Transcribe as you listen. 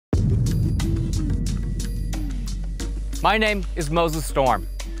My name is Moses Storm.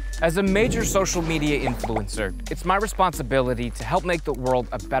 As a major social media influencer, it's my responsibility to help make the world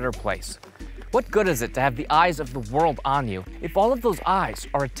a better place. What good is it to have the eyes of the world on you if all of those eyes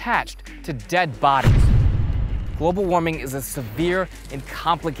are attached to dead bodies? Global warming is a severe and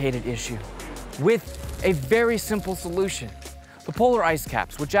complicated issue with a very simple solution. The polar ice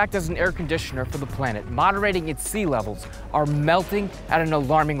caps, which act as an air conditioner for the planet, moderating its sea levels, are melting at an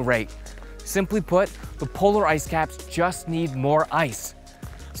alarming rate. Simply put, the polar ice caps just need more ice.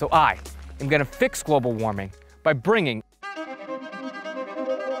 So I am going to fix global warming by bringing...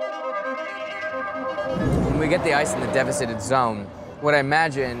 When we get the ice in the devastated zone, what I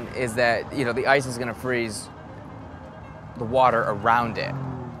imagine is that, the ice is going to freeze the water around it.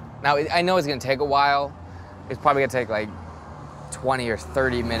 Now, I know it's going to take a while. It's probably going to take like 20 or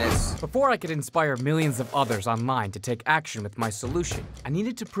 30 minutes. Before I could inspire millions of others online to take action with my solution, I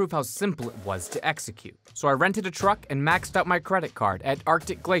needed to prove how simple it was to execute. So I rented a truck and maxed out my credit card at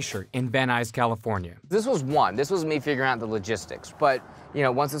Arctic Glacier in Van Nuys, California. This was me figuring out the logistics. But,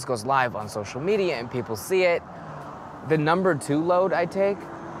 once this goes live on social media and people see it, the number 2 load I take,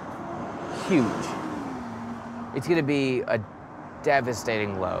 huge. It's gonna be a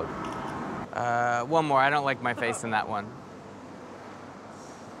devastating load. One more, I don't like my face in that one.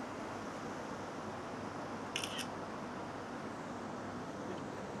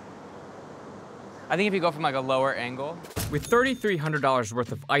 I think if you go from like a lower angle. With $3,300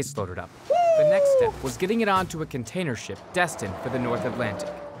 worth of ice loaded up, the next step was getting it onto a container ship destined for the North Atlantic.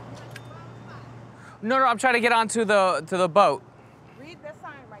 No, I'm trying to get onto the boat. Read the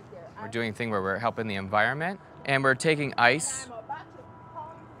sign right there. We're doing a thing where we're helping the environment, and we're taking ice.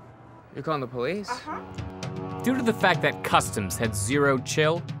 You're calling the police? Due to the fact that customs had zero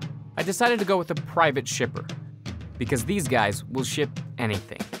chill, I decided to go with a private shipper, because these guys will ship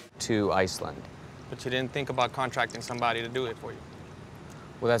anything. To Iceland. But you didn't think about contracting somebody to do it for you.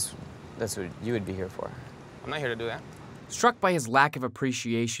 Well, that's what you would be here for. I'm not here to do that. Struck by his lack of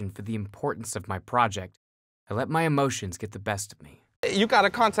appreciation for the importance of my project, I let my emotions get the best of me. You gotta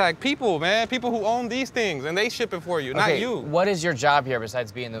contact people, man. People who own these things, and they ship it for you, not you. What is your job here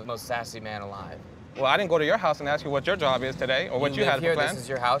besides being the most sassy man alive? Well, I didn't go to your house and ask you what your job is today, or what you had for plans. This is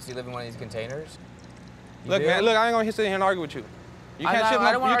your house? You live in one of these containers? Look, man, I ain't gonna sit here and argue with you. You can't ship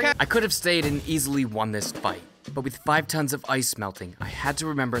my... I could have stayed and easily won this fight, but with 5 tons of ice melting, I had to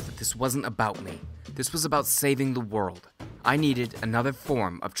remember that this wasn't about me. This was about saving the world. I needed another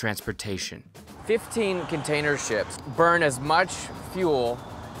form of transportation. 15 container ships burn as much fuel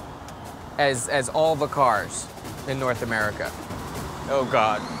as all the cars in North America. Oh,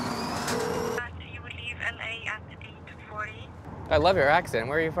 God. You will leave LA at 8:40. I love your accent.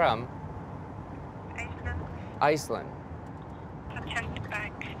 Where are you from? Iceland. Iceland. Chest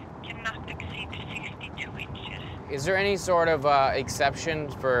bag cannot exceed 62 inches. Is there any sort of exception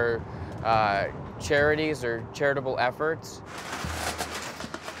for charities or charitable efforts?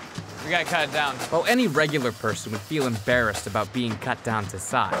 We gotta cut it down. Well, any regular person would feel embarrassed about being cut down to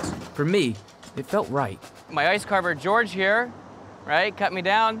size. For me, it felt right. My ice carver George here, right, cut me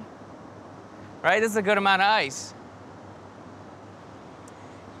down. Right, this is a good amount of ice.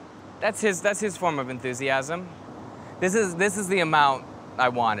 That's his form of enthusiasm. This is the amount I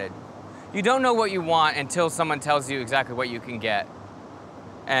wanted. You don't know what you want until someone tells you exactly what you can get.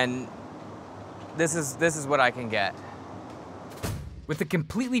 And this is what I can get. With a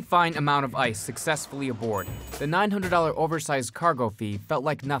completely fine amount of ice successfully aboard, the $900 oversized cargo fee felt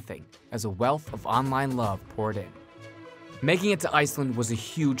like nothing as a wealth of online love poured in. Making it to Iceland was a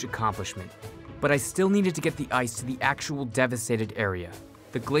huge accomplishment, but I still needed to get the ice to the actual devastated area,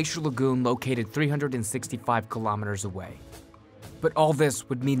 the glacier lagoon located 365 kilometers away. But all this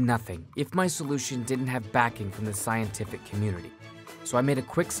would mean nothing if my solution didn't have backing from the scientific community. So I made a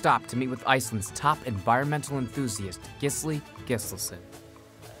quick stop to meet with Iceland's top environmental enthusiast, Gisli Gislason.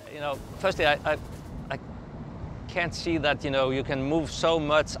 Firstly, I can't see that, you can move so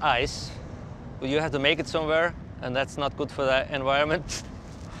much ice. You have to make it somewhere, and that's not good for the environment.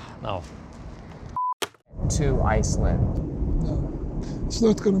 No. To Iceland. No, it's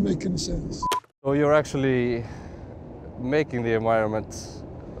not going to make any sense. So you're actually making the environment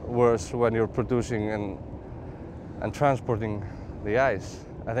worse when you're producing and transporting the ice.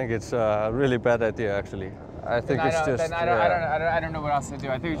 I think it's a really bad idea, actually. I think it's just... I don't know what else to do.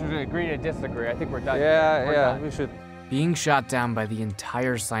 I think we should agree to disagree. I think we're done. Yeah, we should. Being shot down by the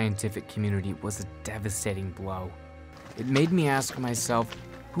entire scientific community was a devastating blow. It made me ask myself,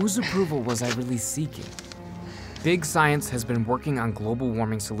 whose approval was I really seeking? Big Science has been working on global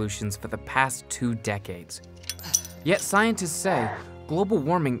warming solutions for the past 2 decades. Yet scientists say global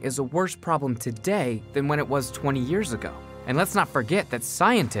warming is a worse problem today than when it was 20 years ago. And let's not forget that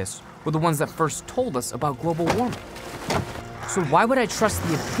scientists were the ones that first told us about global warming. So why would I trust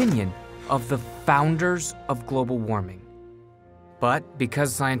the opinion of the founders of global warming? But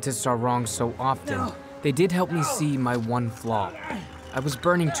because scientists are wrong so often, they did help me see my one flaw. I was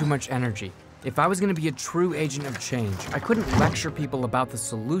burning too much energy. If I was going to be a true agent of change, I couldn't lecture people about the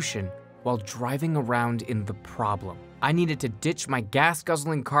solution while driving around in the problem. I needed to ditch my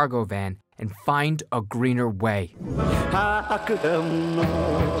gas-guzzling cargo van and find a greener way. I could have known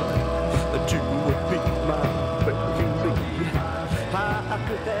that you would be my baby. I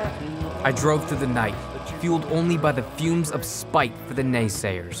could have known. I drove through the night, fueled only by the fumes of spite for the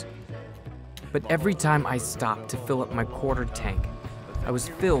naysayers. But every time I stopped to fill up my quarter tank, I was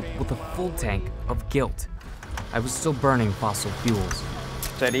filled with a full tank of guilt. I was still burning fossil fuels.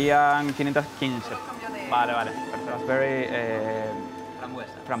 Serían 515. Vale, vale. Raspberry,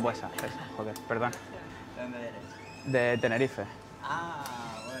 frambuesa. Eso, joder, perdón. ¿De dónde eres? De Tenerife. Ah,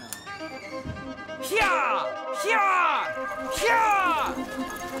 bueno. Hia! Hia! Hia!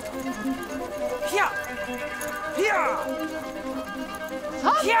 Hia! Hia!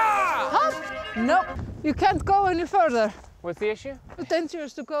 Hia! Nope, you can't go any further. What's the issue? It's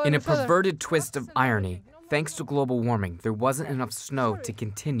dangerous to go In any a further. perverted twist of irony, thanks to global warming, there wasn't enough snow to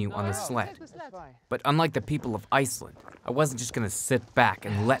continue on the sled. But unlike the people of Iceland, I wasn't just gonna sit back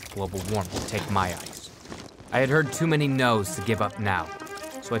and let global warming take my ice. I had heard too many no's to give up now.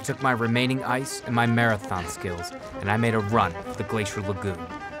 So I took my remaining ice and my marathon skills, and I made a run for the glacier lagoon.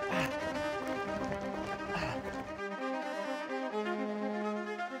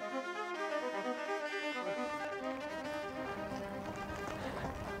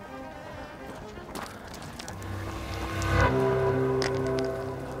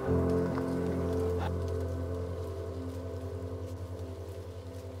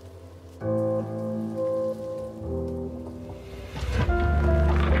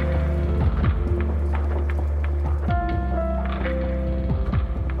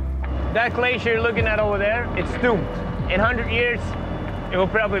 That glacier you're looking at over there, it's doomed. In 100 years, it will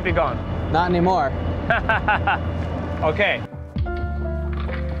probably be gone. Not anymore. Okay.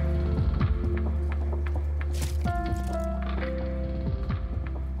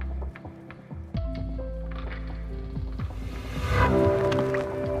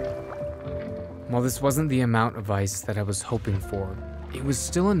 While this wasn't the amount of ice that I was hoping for, it was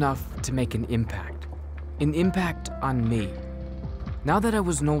still enough to make an impact. An impact on me. Now that I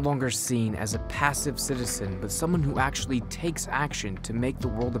was no longer seen as a passive citizen, but someone who actually takes action to make the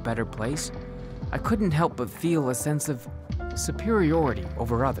world a better place, I couldn't help but feel a sense of superiority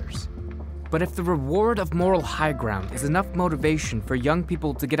over others. But if the reward of moral high ground is enough motivation for young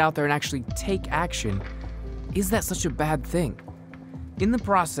people to get out there and actually take action, is that such a bad thing? In the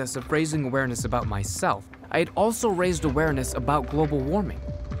process of raising awareness about myself, I had also raised awareness about global warming.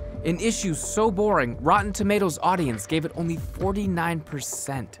 An issue so boring, Rotten Tomatoes' audience gave it only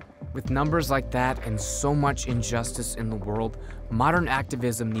 49%. With numbers like that and so much injustice in the world, modern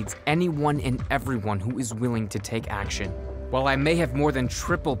activism needs anyone and everyone who is willing to take action. While I may have more than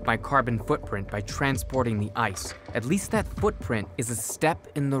tripled my carbon footprint by transporting the ice, at least that footprint is a step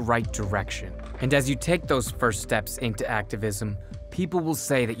in the right direction. And as you take those first steps into activism, people will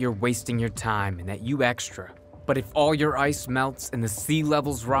say that you're wasting your time and that you extra. But if all your ice melts and the sea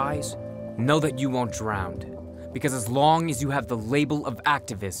levels rise, know that you won't drown. Because as long as you have the label of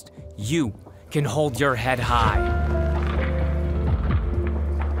activist, you can hold your head high.